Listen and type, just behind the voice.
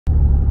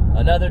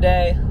Another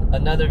day,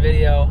 another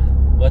video.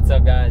 What's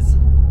up, guys?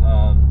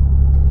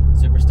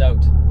 Super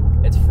stoked.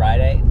 It's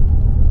Friday.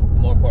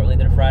 More importantly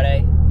than a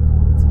Friday,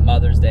 it's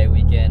Mother's Day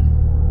weekend.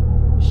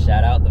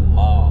 Shout out the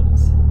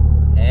moms.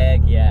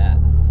 Heck yeah.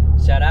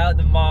 Shout out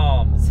the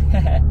moms.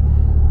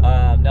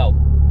 No,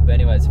 but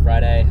anyways,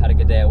 Friday, had a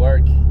good day at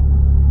work.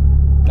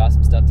 Got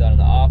some stuff done in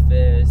the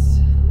office.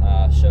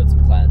 Showed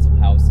some clients some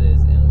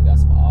houses, and we got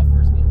some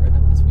offers being written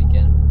up this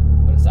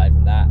weekend. But aside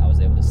from that, I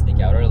was able to sneak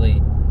out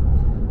early,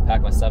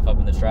 pack my stuff up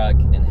in the truck,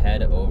 and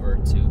head over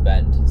to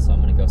Bend. So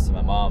I'm gonna go see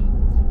my mom.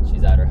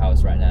 She's at her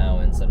house right now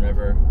in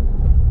Sunriver.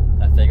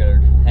 And I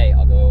figured, hey,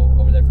 I'll go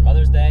over there for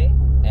Mother's Day,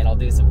 and I'll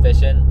do some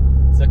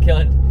fishing. So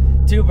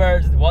killing two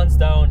birds with one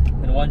stone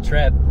in one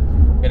trip.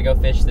 I'm gonna go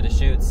fish the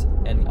Deschutes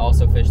and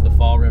also fish the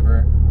Fall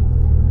River.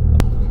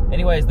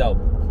 Anyways though,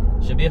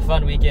 should be a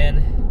fun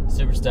weekend.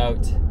 Super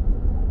stoked.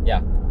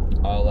 Yeah,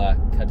 I'll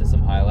cut to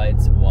some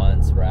highlights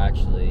once we're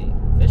actually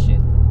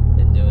fishing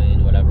and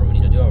doing whatever we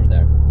need to do over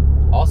there.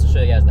 I'll also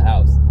show you guys the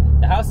house.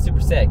 The house is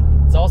super sick.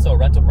 It's also a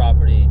rental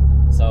property.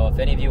 So if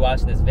any of you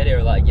watching this video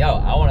are like, yo,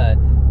 I want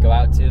to go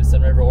out to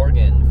Sunriver,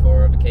 Oregon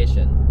for a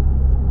vacation,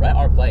 rent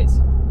our place,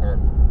 or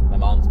my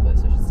mom's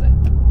place, I should say.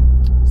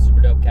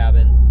 Super dope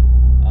cabin.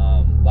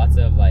 Lots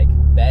of like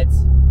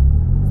beds.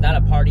 It's not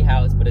a party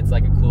house, but it's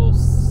like a cool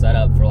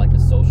setup for like a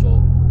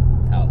social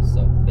house.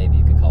 So maybe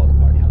you could call it a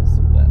party house.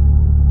 But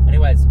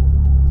anyways,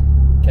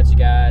 catch you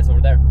guys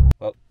over there.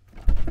 Well,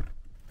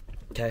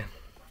 okay.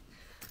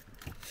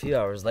 A few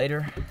hours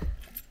later,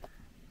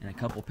 and a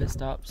couple pit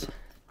stops,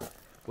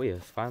 we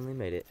have finally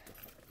made it.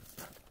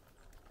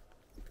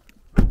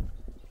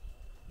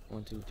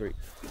 1, 2, 3.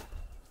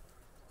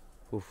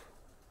 Oof.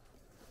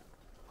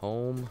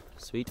 Home,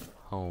 sweet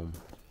home.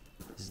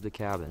 This is the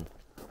cabin.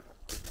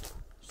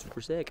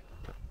 Super sick.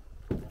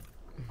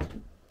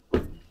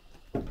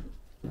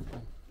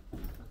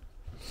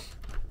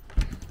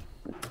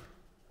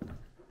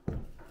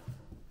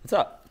 What's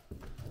up?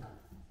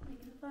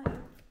 Making a fire.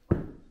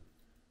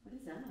 What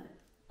is that?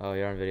 Oh,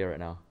 you're on video right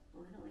now.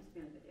 Oh, I don't like to be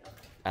on video.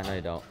 I know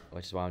you don't,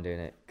 which is why I'm doing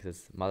it, because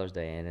it's Mother's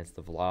Day and it's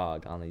the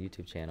vlog on the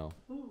YouTube channel.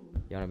 Ooh.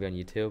 You want to be on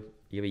YouTube?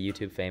 You be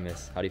YouTube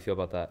famous. How do you feel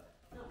about that?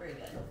 Not very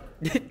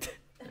good.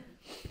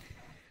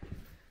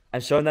 I'm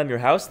showing them your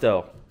house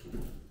though,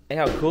 and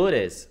how cool it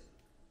is,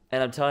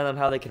 and I'm telling them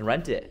how they can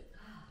rent it.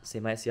 So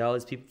you might see all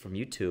these people from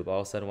YouTube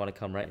all of a sudden want to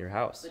come rent your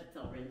house. But it's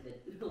all rented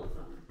all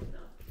summer, so.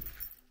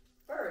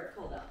 Bird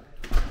pulled up.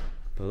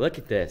 But look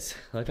at this.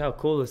 Look how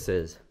cool this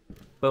is.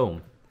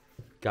 Boom.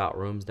 Got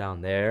rooms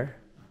down there.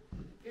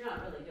 You're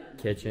not really doing that.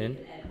 Kitchen. You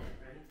can edit it,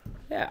 right?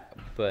 Yeah,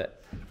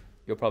 but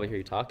you'll probably hear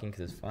you talking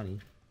because it's funny.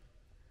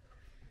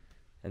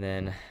 And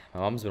then my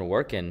mom's been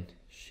working.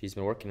 She's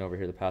been working over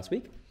here the past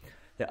week.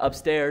 The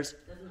upstairs.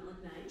 Doesn't it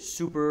look nice?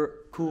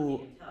 Super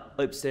cool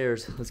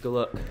upstairs. Let's go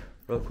look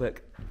real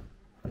quick.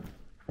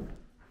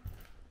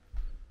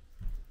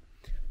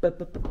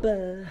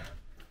 Ba-ba-ba-ba.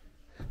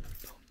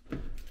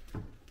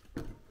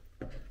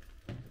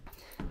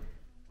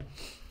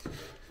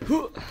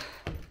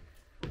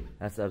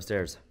 That's the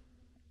upstairs.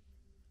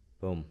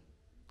 Boom.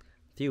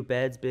 Few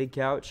beds, big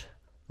couch,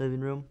 living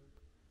room,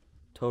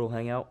 total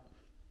hangout.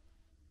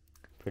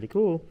 Pretty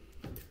cool.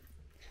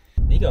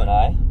 Nico and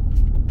I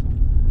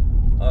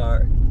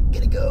are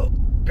gonna go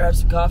grab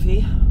some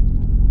coffee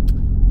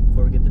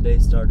before we get the day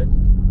started.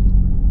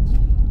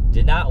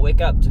 Did not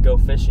wake up to go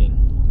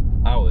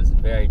fishing. I was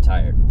very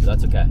tired, but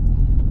that's okay.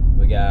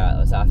 We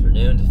got this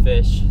afternoon to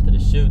fish the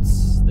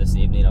Deschutes. This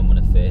evening I'm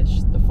gonna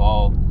fish the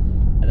Fall,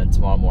 and then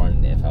tomorrow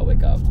morning if I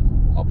wake up,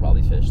 I'll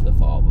probably fish the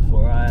Fall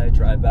before I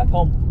drive back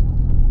home.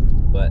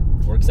 But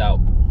works out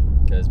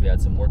because we had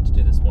some work to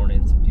do this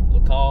morning, some people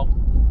to call.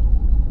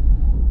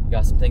 We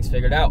got some things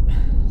figured out.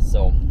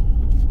 So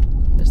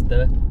just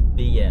the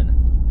begin.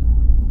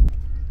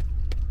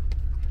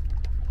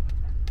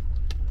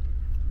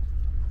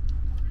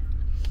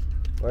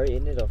 Why are you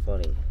eating it all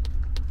funny?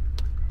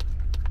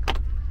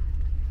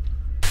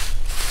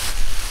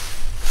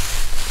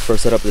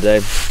 First setup of the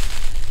day.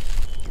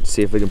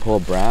 See if we can pull a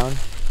brown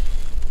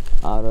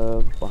out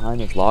of behind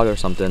this log or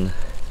something.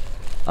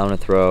 I'm gonna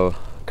throw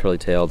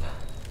curly-tailed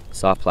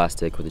soft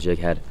plastic with a jig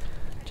head.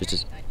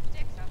 Just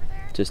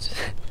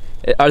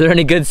are there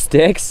any good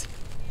sticks?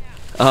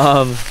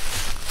 Yeah.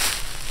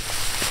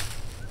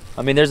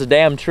 I mean, there's a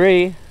damn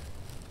tree.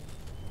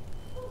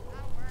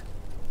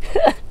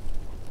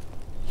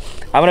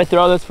 I'm gonna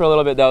throw this for a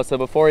little bit though, so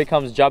before he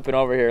comes jumping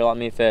over here, let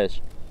me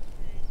fish.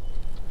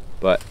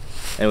 But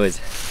anyways,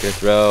 gonna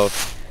throw,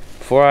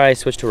 before I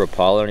switch to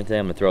Rapala or anything,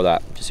 I'm gonna throw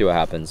that, just see what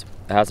happens.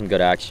 It has some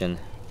good action,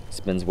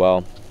 spins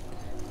well.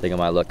 I think it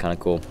might look kind of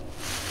cool.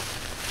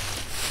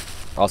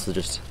 Also,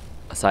 just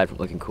aside from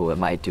looking cool, it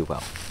might do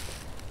well.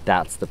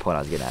 That's the point I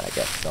was getting at, I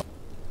guess. So.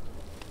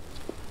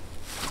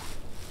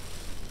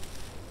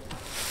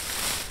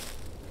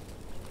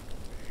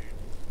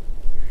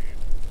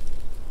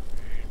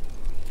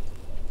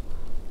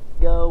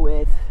 Go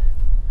with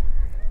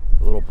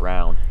a little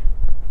brown.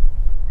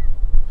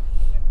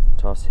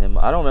 Toss him.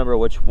 I don't remember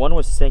which one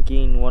was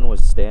sinking, one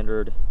was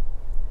standard.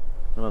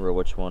 don't remember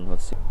which one.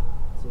 Let's see.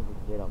 Let's see if we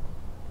can get them.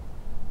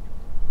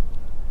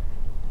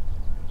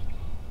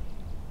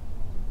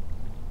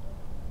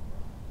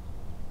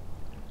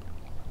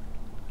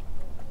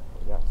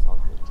 We got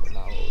something, but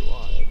not what we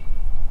wanted.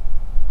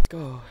 Let's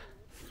go.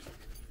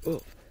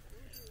 Oh.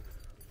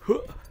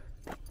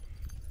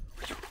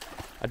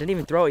 I didn't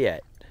even throw it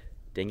yet.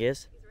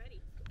 Dingus.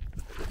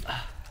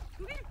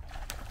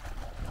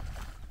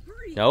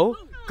 No?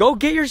 Go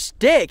get your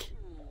stick!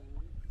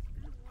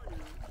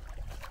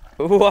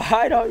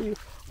 Why don't you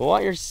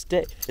want your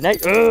stick? And I,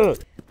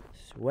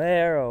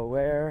 swear, oh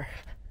where?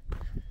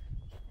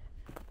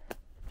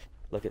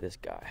 Look at this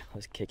guy.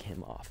 Let's kick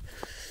him off.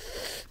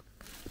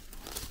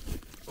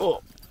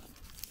 Oh.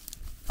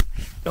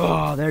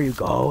 Oh, there you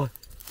go.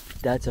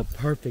 That's a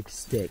perfect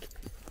stick.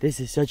 This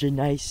is such a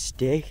nice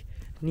stick,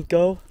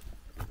 Nico.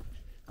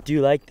 Do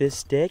you like this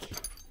stick?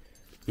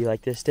 You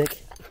like this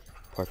stick?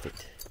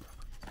 Perfect.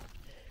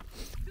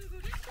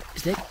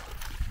 Stick.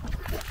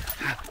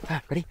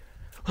 Ready?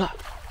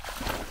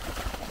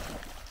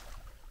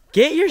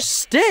 Get your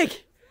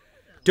stick!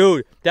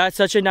 Dude, that's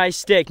such a nice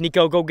stick.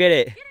 Nico, go get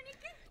it.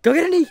 Go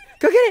get it, Nico.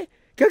 Go get it.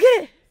 Go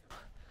get it.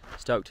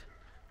 Stoked.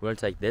 We're gonna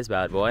take this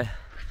bad boy.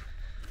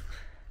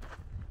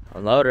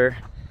 Unload her.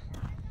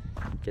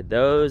 Get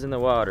those in the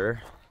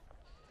water.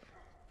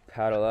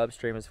 Paddle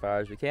upstream as far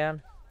as we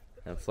can.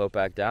 And float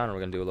back down, and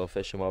we're gonna do a little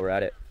fishing while we're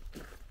at it.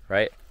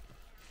 Right?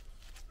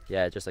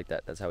 Yeah, just like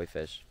that. That's how we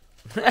fish.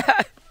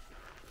 Yep.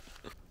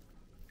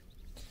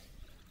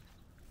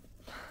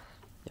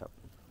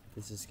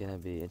 This is gonna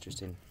be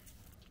interesting.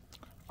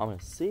 I'm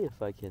gonna see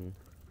if I can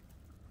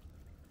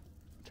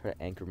try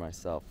to anchor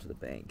myself to the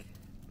bank,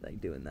 like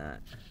doing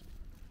that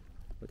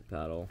with the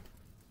paddle,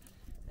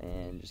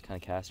 and just kind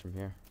of cast from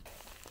here.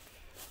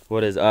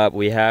 What is up?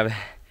 We have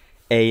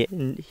a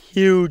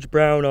huge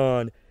brown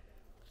on.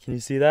 Can you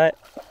see that?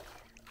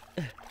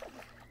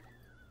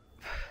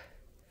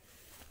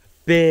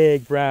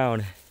 Big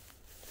brown. I'm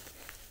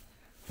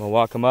gonna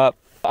walk him up.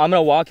 I'm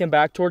gonna walk him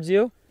back towards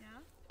you. Yeah.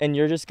 And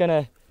you're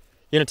gonna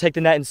take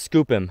the net and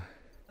scoop him.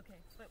 Okay,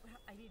 but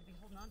I need to be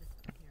holding on to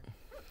something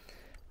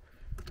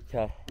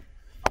here. Okay.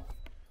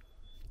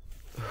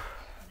 Can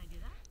I do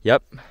that?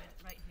 Yep.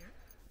 Right here?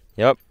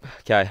 Yep.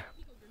 Okay.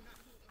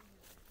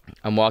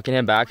 I'm walking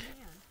him back. I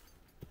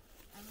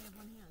only have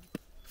one hand.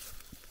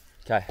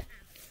 Okay.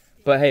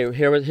 But hey,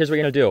 here's what you're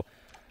gonna do.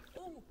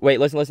 Wait,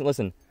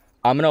 listen.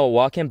 I'm gonna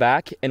walk him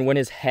back, and when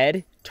his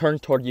head turns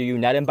toward you, you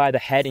net him by the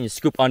head and you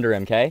scoop under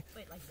him, okay?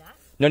 Wait, like that?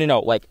 No,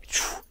 like,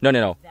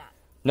 no. That.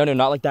 No,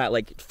 not like that,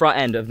 like front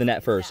end of the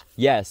net first. That.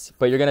 Yes,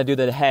 but you're gonna do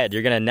the head.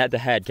 You're gonna net the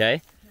head, okay?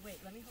 Okay, wait,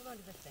 let me hold on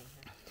to this thing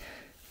here.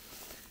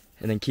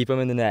 And then keep him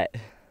in the net.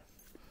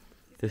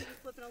 He's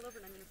flipping all over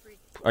and I'm gonna freak.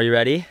 Are you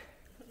ready? I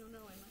don't know,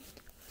 I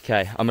might.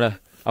 Okay, I'm gonna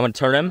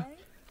turn him.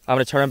 I'm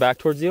gonna turn him back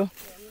towards you. Okay, I'm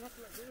gonna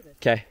have to let go of this.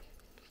 Okay,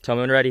 tell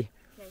me when you're ready.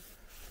 Okay.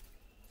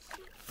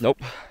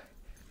 Nope.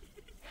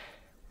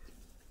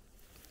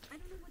 I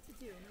don't know what to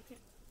do. I can't.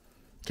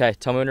 Okay,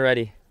 tell me when you're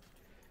ready. Okay.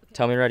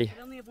 Tell me when you're ready.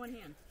 I only have one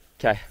hand.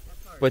 Okay,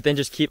 but then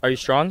just keep, are you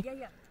strong?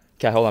 Yeah.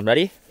 Okay, hold on,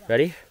 ready? Yeah.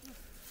 Ready? I'm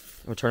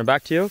gonna turn him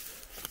back to you.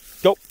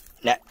 Go,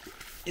 net.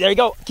 There you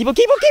go. Keep him.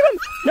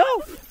 No,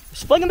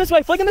 fling him this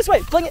way, fling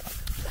it.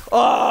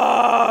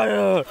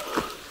 Oh,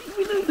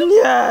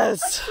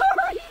 yes.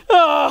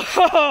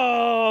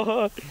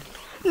 Oh,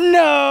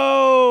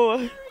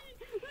 no.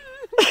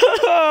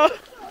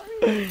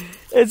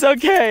 It's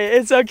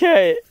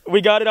okay.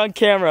 We got it on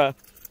camera.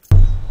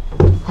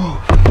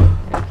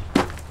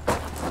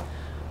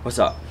 What's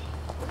up?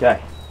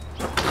 Okay.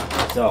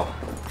 So,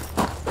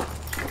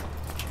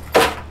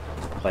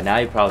 but now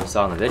you probably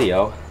saw in the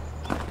video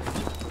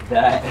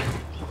that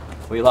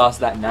we lost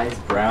that nice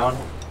brown.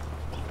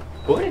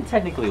 But we didn't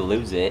technically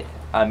lose it.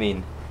 I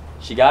mean,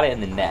 she got it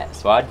in the net,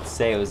 so I'd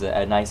say it was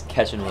a nice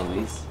catch and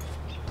release.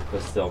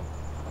 But still,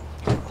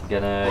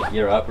 gonna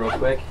gear up real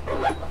quick.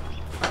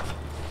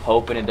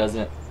 Hoping it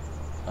doesn't,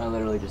 I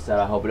literally just said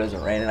I hope it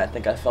doesn't rain, and I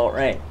think I felt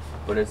rain.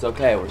 But it's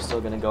okay, we're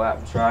still gonna go out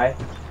and try.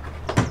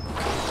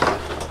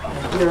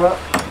 Gear up.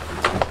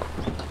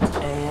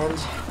 And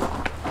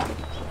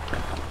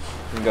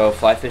we can go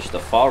fly fish the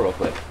fall real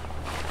quick.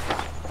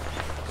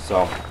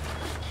 So,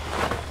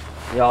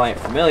 y'all ain't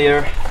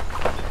familiar,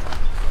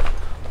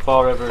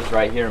 Fall River is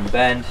right here in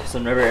Bend,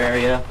 Sunriver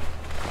area.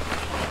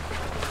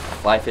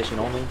 Fly fishing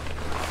only.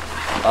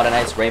 A lot of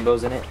nice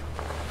rainbows in it.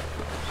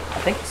 I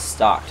think it's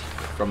stocked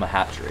from a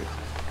hatchery.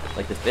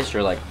 Like the fish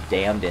are like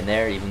dammed in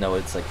there, even though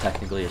it's like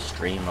technically a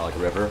stream or like a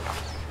river.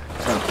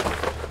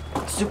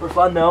 Super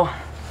fun though.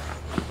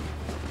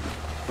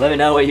 Let me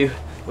know what you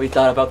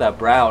thought about that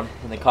brown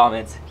in the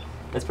comments.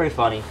 That's pretty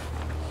funny.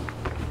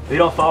 If you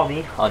don't follow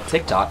me on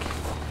TikTok,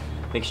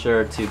 make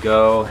sure to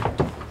go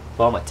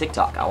follow my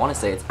TikTok. I want to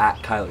say it's at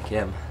Kyler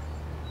Kim.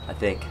 I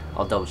think.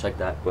 I'll double check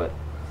that, but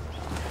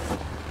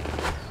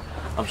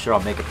I'm sure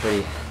I'll make a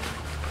pretty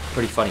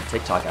funny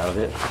TikTok out of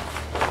it.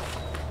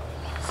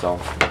 So,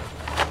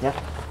 yeah,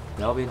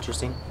 that'll be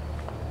interesting.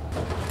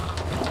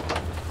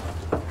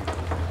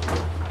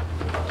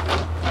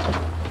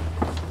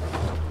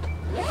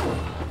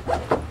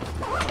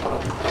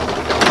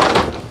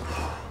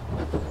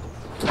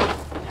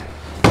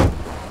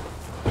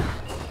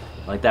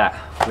 like that.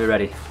 We're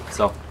ready.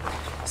 So,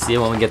 see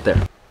you when we get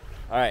there.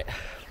 All right,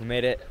 we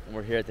made it.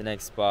 We're here at the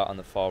next spot on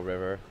the Fall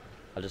River.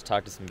 I just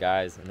talked to some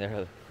guys,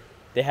 and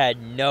they had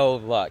no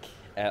luck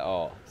at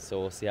all. So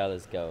we'll see how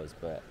this goes,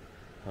 but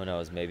who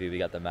knows? Maybe we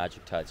got the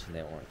magic touch and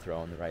they weren't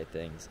throwing the right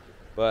things.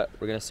 But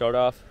we're gonna start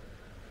off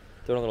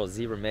throwing a little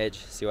zebra midge,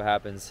 see what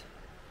happens.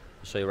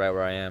 I'll show you right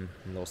where I am,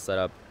 a little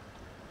setup.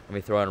 Let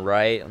me throw in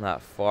right on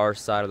that far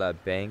side of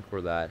that bank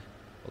where that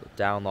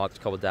down log, there's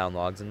a couple down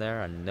logs in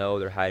there. I know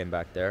they're hiding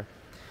back there.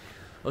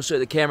 I'll show you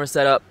the camera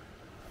setup.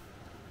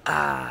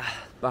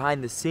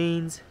 Behind the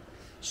scenes,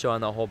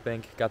 showing the whole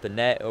bank. Got the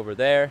net over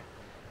there,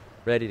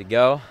 ready to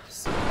go.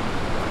 So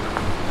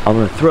I'm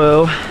gonna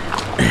throw.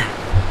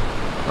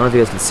 I don't know if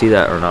you guys can see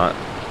that or not.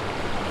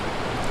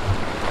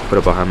 Put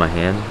it behind my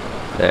hand.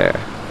 There.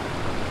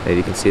 Maybe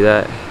you can see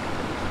that.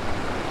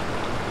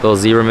 Little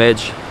zebra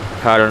midge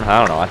pattern. I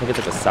don't know. I think it's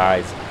like a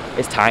size.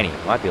 It's tiny.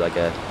 It might be like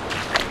a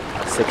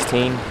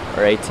 16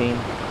 or 18.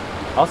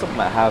 I also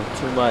might have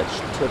too much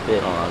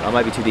tippet on. I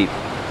might be too deep.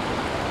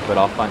 But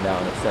I'll find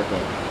out in a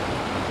second.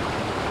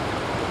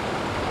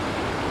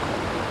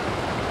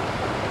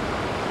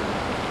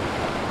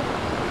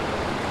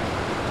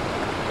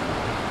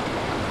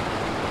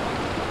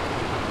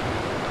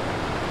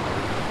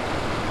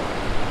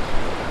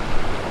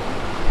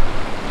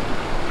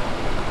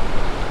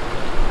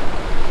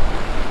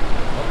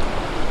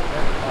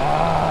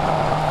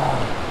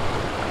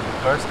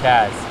 First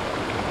cast,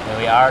 and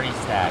we already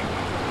snagged.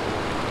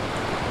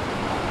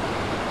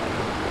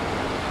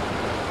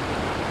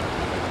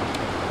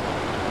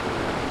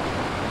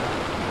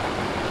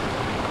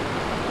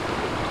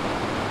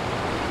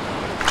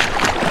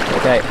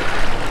 Okay,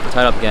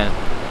 tied up again.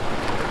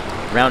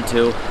 Round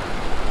 2.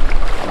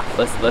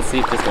 Let's see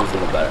if this goes a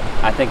little better.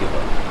 I think it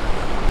will.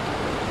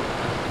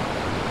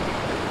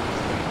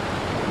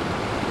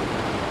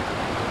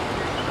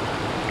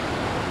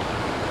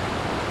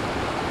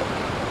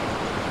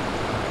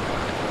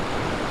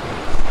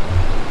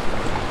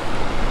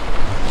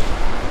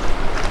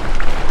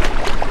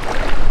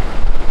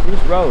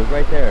 There's Rose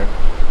right there.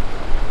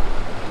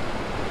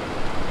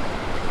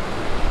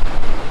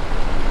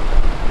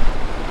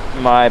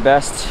 My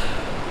best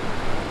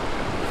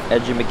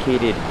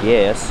educated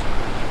guess,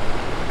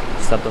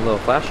 something a little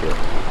flashier.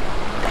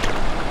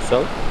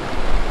 So,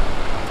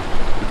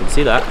 you can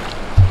see that.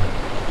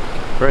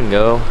 We're gonna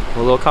go with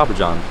a little copper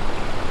john.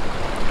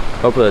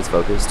 Hopefully it's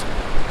focused.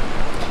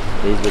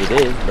 It is what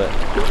it is, but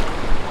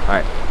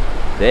alright.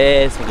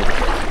 This one is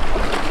okay.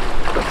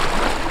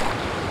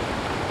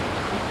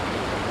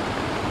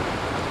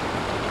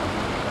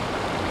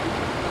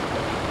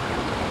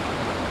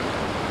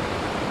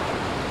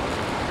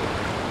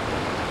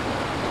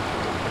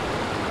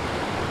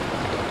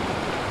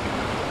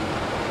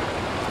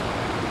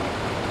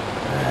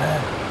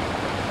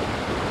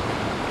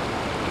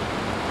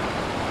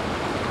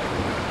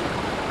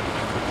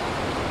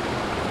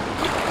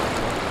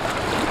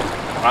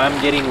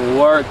 I'm getting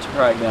worked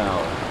right now.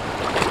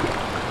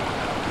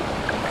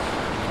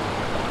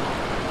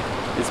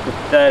 It's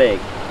pathetic.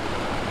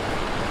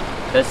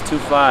 That's 2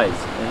 flies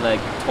in like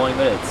 20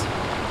 minutes.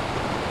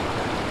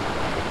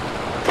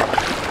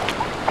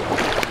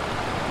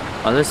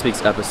 On this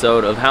week's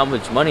episode of How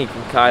Much Money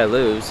Can Kai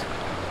Lose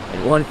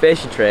in One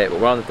Fishing Trip,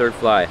 we're on the 3rd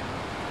fly.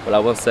 But I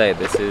will say,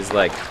 this is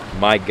like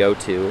my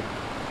go-to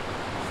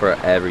for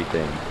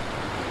everything.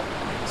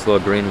 This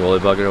little green woolly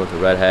bugger with a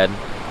red head.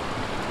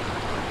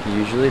 He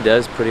usually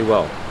does pretty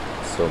well.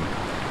 So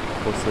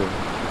we'll see.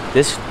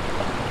 This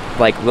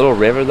like little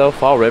river though,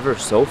 Fall River,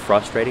 is so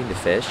frustrating to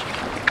fish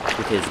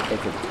because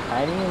it's a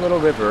tiny little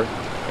river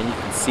and you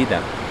can see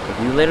them. Like,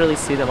 you literally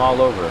see them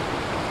all over.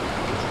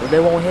 But they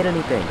won't hit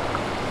anything.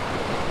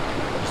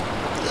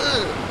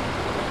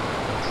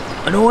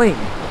 Annoying.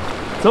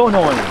 So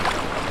annoying.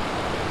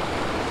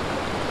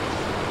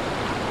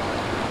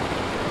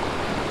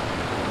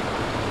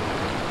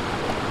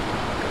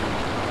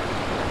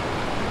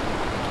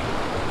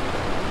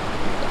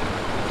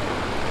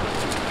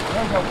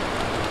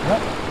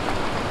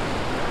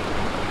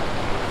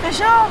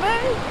 Fish on,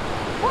 baby!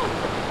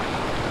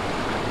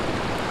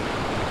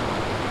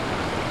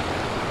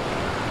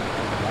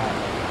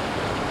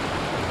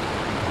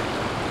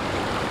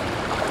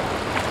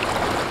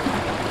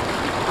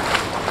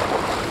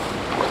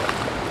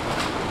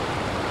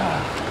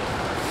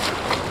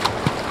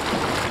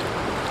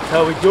 That's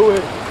how we do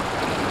it.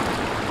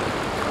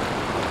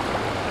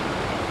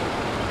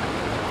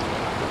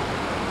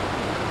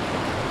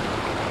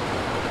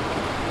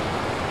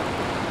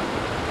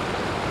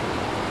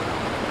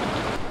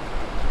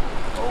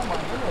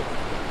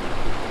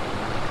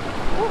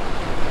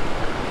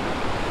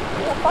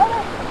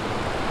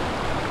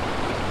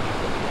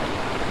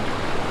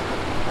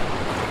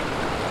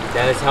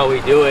 That is how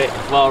we do it,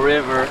 Fall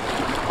River.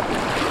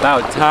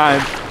 About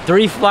time.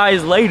 3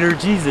 flies later,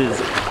 Jesus.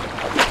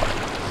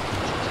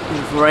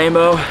 Beautiful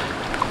rainbow.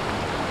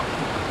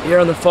 Here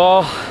on the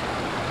fall.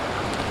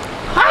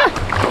 Ah!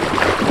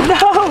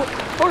 No!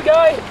 Poor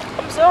guy.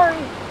 I'm sorry.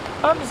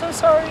 I'm so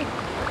sorry.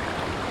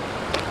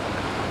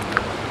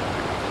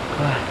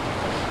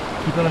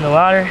 Keep them in the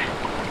water.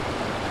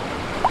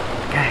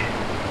 Okay.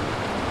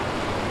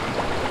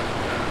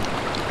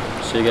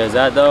 Show you guys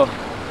that though.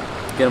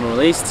 Get them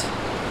released.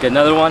 Get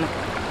another one.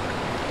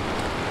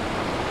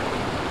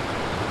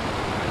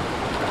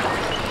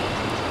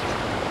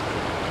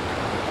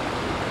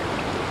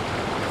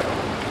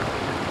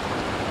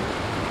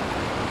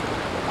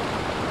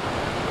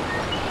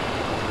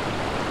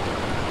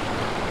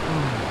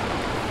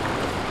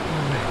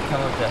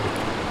 Come up there.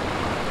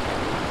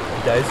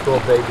 Dice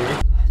gold, baby.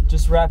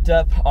 Just wrapped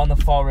up on the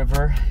Fall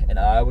River, and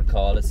I would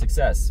call it a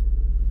success.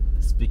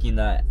 Speaking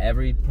that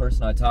every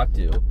person I talked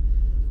to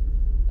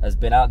has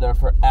been out there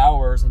for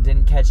hours and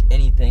didn't catch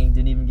anything,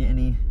 didn't even get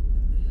any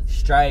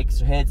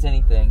strikes or hits,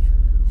 anything.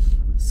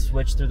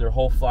 Switched through their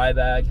whole fly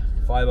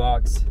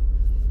box,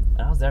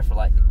 and I was there for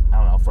like, I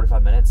don't know,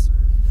 45 minutes.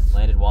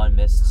 Landed one,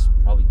 missed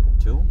probably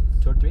two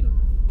or three.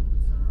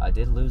 I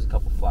did lose a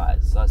couple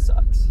flies, so that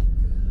sucks.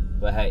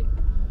 But hey,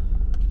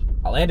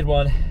 I landed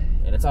one,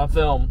 and it's on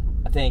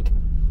film, I think.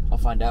 I'll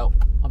find out.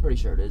 I'm pretty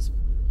sure it is.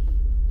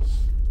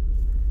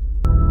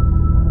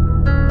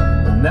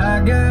 When I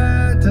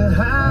got to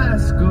high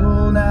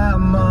school, not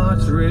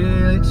much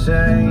really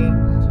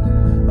changed.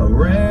 I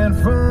ran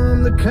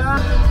from the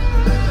cops.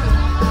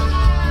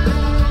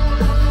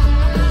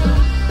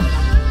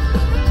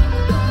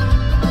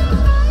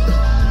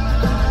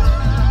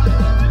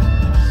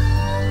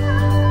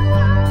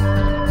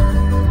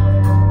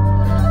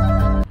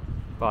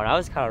 Bro, now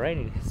it's kind of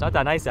raining. It's not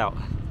that nice out.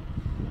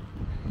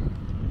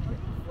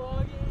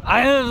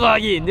 I am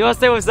vlogging. You want to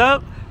say what's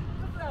up?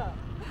 What's up?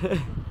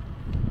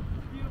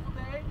 Beautiful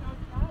day. No,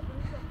 it's not, but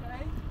it's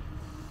okay.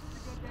 It's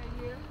a good day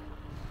here.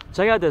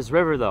 Check out this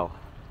river though.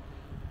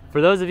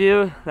 For those of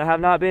you that have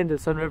not been to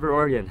Sunriver,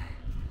 Oregon,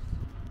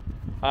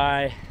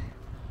 I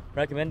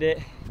recommend it.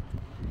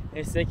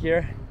 It's sick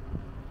here.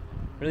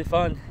 Really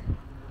fun.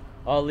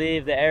 I'll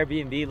leave the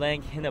Airbnb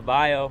link in the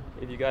bio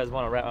if you guys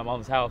want to rent my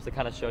mom's house. I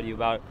kind of showed you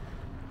about,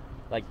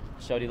 like,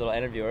 showed you a little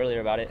interview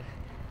earlier about it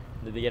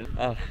in the beginning.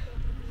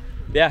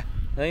 Yeah,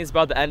 I think it's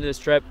about the end of this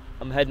trip.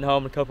 I'm heading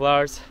home in a couple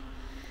hours.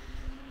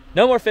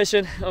 No more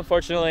fishing,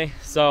 unfortunately.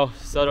 So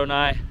Soto and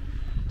I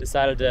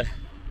decided to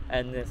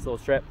end this little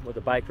trip with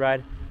a bike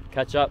ride,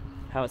 catch up.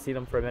 Haven't seen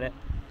them for a minute.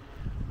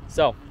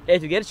 So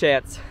if you get a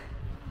chance,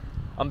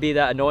 I'm gonna be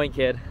that annoying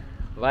kid.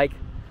 Like,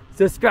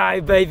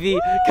 subscribe, baby,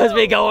 because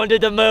we going to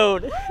the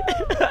moon.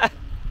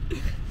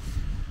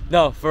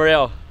 No, for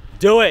real.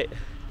 Do it.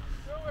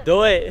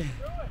 Do it.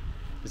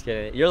 Just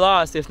kidding. You're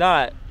lost. If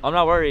not, I'm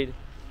not worried.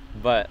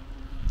 But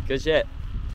good shit.